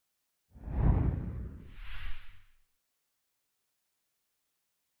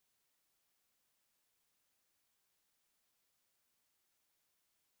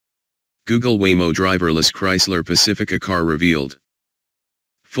Google Waymo Driverless Chrysler Pacifica car revealed.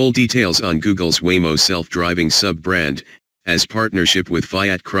 Full details on Google's Waymo self-driving sub-brand, as partnership with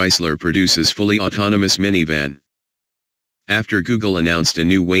Fiat Chrysler produces fully autonomous minivan. After Google announced a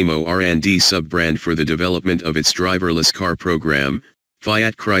new Waymo R&D sub-brand for the development of its driverless car program,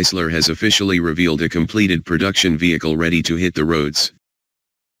 Fiat Chrysler has officially revealed a completed production vehicle ready to hit the roads.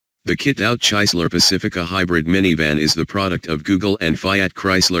 The kit-out Chrysler Pacifica hybrid minivan is the product of Google and Fiat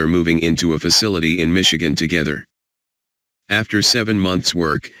Chrysler moving into a facility in Michigan together. After 7 months'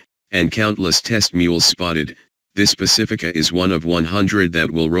 work, and countless test mules spotted, this Pacifica is one of 100 that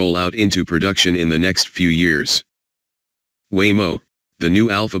will roll out into production in the next few years. Waymo, the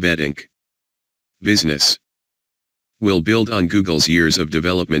new Alphabet Inc. business, will build on Google's years of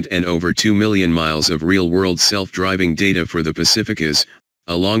development and over 2 million miles of real-world self-driving data for the Pacificas,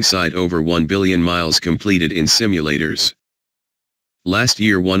 alongside over 1 billion miles completed in simulators. Last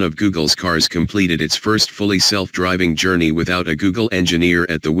year one of Google's cars completed its first fully self-driving journey without a Google engineer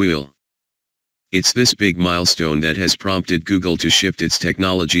at the wheel. It's this big milestone that has prompted Google to shift its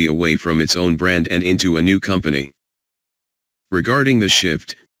technology away from its own brand and into a new company. Regarding the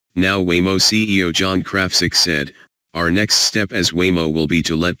shift, now Waymo CEO John Krafcik said, "Our next step as Waymo will be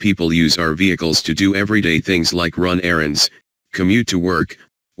to let people use our vehicles to do everyday things like run errands, commute to work,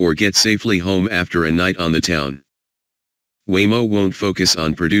 or get safely home after a night on the town." Waymo won't focus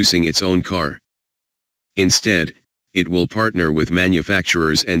on producing its own car. Instead, it will partner with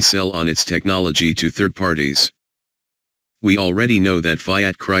manufacturers and sell on its technology to third parties. We already know that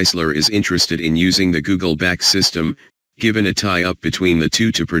Fiat Chrysler is interested in using the Google-backed system, given a tie-up between the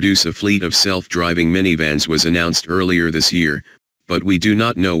two to produce a fleet of self-driving minivans was announced earlier this year, but we do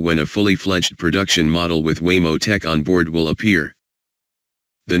not know when a fully fledged production model with Waymo tech on board will appear.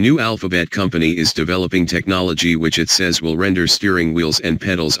 The new Alphabet company is developing technology which it says will render steering wheels and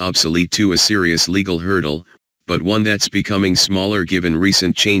pedals obsolete, to a serious legal hurdle, but one that's becoming smaller given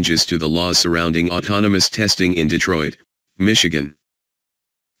recent changes to the laws surrounding autonomous testing in Detroit, Michigan.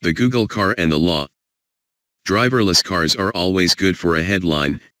 The Google car and the law. Driverless cars are always good for a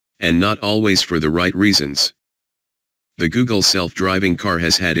headline, and not always for the right reasons. The Google self-driving car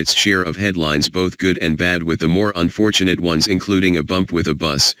has had its share of headlines, both good and bad, with the more unfortunate ones including a bump with a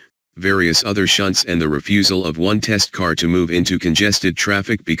bus, various other shunts, and the refusal of one test car to move into congested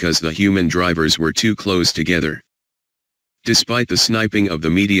traffic because the human drivers were too close together. Despite the sniping of the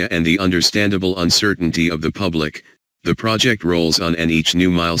media and the understandable uncertainty of the public, the project rolls on, and each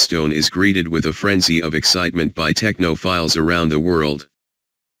new milestone is greeted with a frenzy of excitement by technophiles around the world.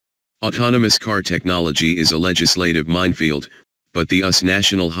 Autonomous car technology is a legislative minefield, but the US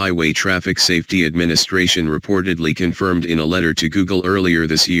National Highway Traffic Safety Administration reportedly confirmed in a letter to Google earlier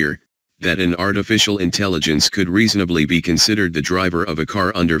this year, that an artificial intelligence could reasonably be considered the driver of a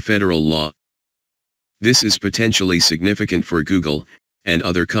car under federal law. This is potentially significant for Google, and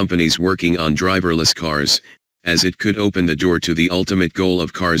other companies working on driverless cars, as it could open the door to the ultimate goal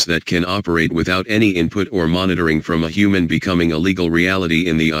of cars that can operate without any input or monitoring from a human becoming a legal reality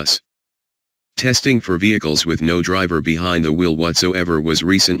in the US. Testing for vehicles with no driver behind the wheel whatsoever was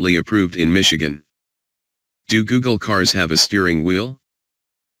recently approved in Michigan. Do Google cars have a steering wheel?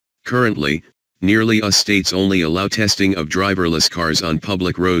 Currently, nearly all states only allow testing of driverless cars on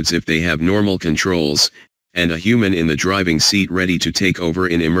public roads if they have normal controls, and a human in the driving seat ready to take over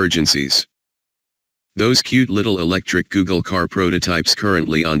in emergencies. Those cute little electric Google car prototypes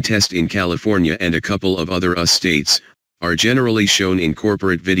currently on test in California and a couple of other US states, are generally shown in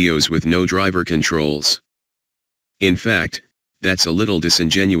corporate videos with no driver controls. In fact, that's a little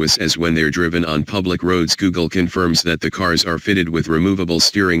disingenuous, as when they're driven on public roads Google confirms that the cars are fitted with removable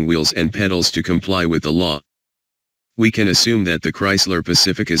steering wheels and pedals to comply with the law. We can assume that the Chrysler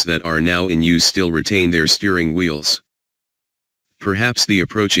Pacificas that are now in use still retain their steering wheels. Perhaps the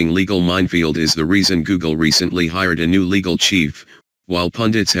approaching legal minefield is the reason Google recently hired a new legal chief, while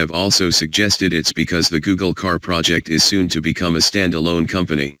pundits have also suggested it's because the Google car project is soon to become a standalone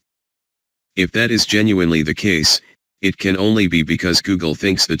company. If that is genuinely the case, it can only be because Google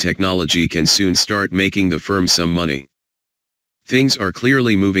thinks the technology can soon start making the firm some money. Things are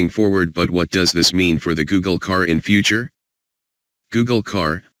clearly moving forward, but what does this mean for the Google car in future? Google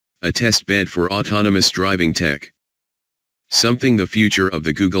Car, a test bed for autonomous driving tech. Something the future of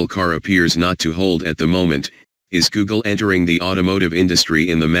the Google car appears not to hold at the moment, is Google entering the automotive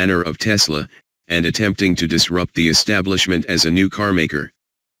industry in the manner of Tesla, and attempting to disrupt the establishment as a new carmaker.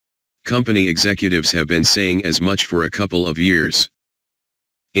 Company executives have been saying as much for a couple of years.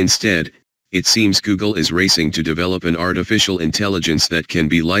 Instead, it seems Google is racing to develop an artificial intelligence that can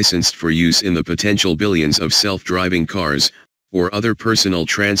be licensed for use in the potential billions of self-driving cars, or other personal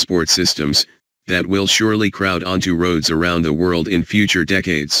transport systems, that will surely crowd onto roads around the world in future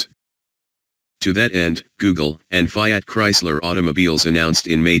decades. To that end, Google and Fiat Chrysler Automobiles announced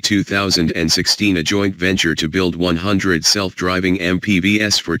in May 2016 a joint venture to build 100 self-driving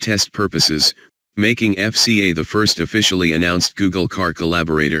MPVs for test purposes, making FCA the first officially announced Google car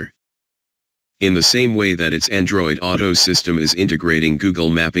collaborator. In the same way that its Android Auto system is integrating Google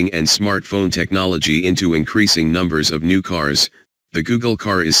Mapping and smartphone technology into increasing numbers of new cars, the Google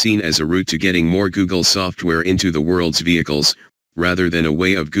car is seen as a route to getting more Google software into the world's vehicles, rather than a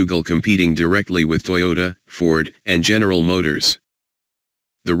way of Google competing directly with Toyota, Ford, and General Motors.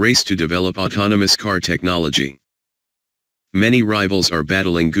 The race to develop autonomous car technology. Many rivals are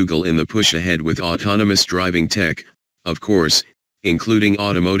battling Google in the push ahead with autonomous driving tech, of course, including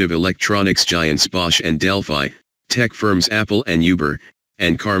automotive electronics giants Bosch and Delphi, tech firms Apple and Uber,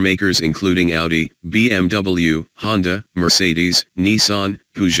 and car makers including Audi, BMW, Honda, Mercedes, Nissan,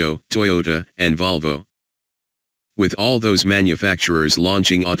 Peugeot, Toyota, and Volvo. With all those manufacturers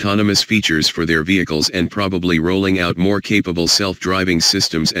launching autonomous features for their vehicles and probably rolling out more capable self-driving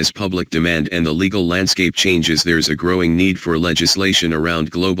systems as public demand and the legal landscape changes, there's a growing need for legislation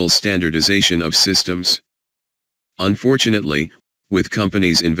around global standardization of systems. Unfortunately, with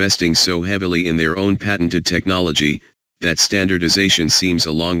companies investing so heavily in their own patented technology, that standardization seems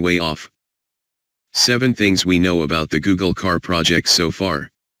a long way off. 7 things we know about the Google car project so far.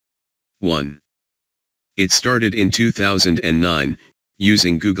 1. It started in 2009,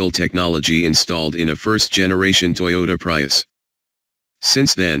 using Google technology installed in a first-generation Toyota Prius.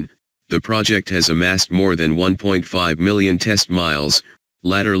 Since then, the project has amassed more than 1.5 million test miles,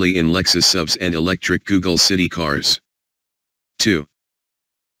 latterly in Lexus subs and electric Google City cars. 2.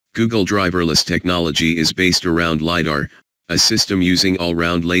 Google driverless technology is based around LiDAR, a system using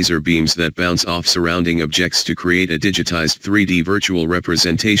all-round laser beams that bounce off surrounding objects to create a digitized 3D virtual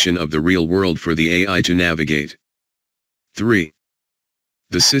representation of the real world for the AI to navigate. 3.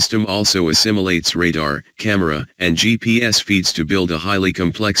 The system also assimilates radar, camera, and GPS feeds to build a highly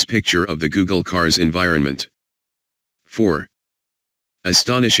complex picture of the Google car's environment. 4.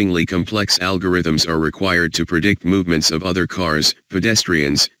 Astonishingly complex algorithms are required to predict movements of other cars,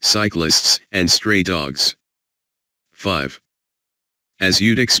 pedestrians, cyclists, and stray dogs. 5. As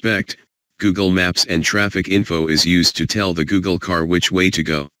you'd expect, Google Maps and traffic info is used to tell the Google car which way to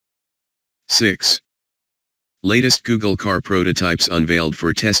go. 6. Latest Google car prototypes unveiled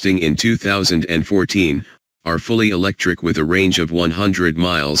for testing in 2014 are fully electric with a range of 100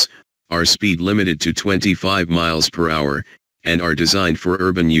 miles, are speed limited to 25 miles per hour, and are designed for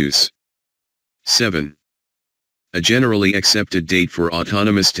urban use. 7. A generally accepted date for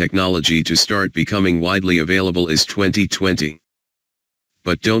autonomous technology to start becoming widely available is 2020.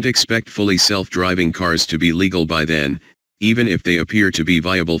 But don't expect fully self-driving cars to be legal by then, even if they appear to be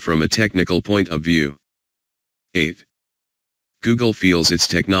viable from a technical point of view. 8. Google feels its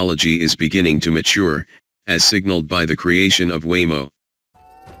technology is beginning to mature, as signaled by the creation of Waymo.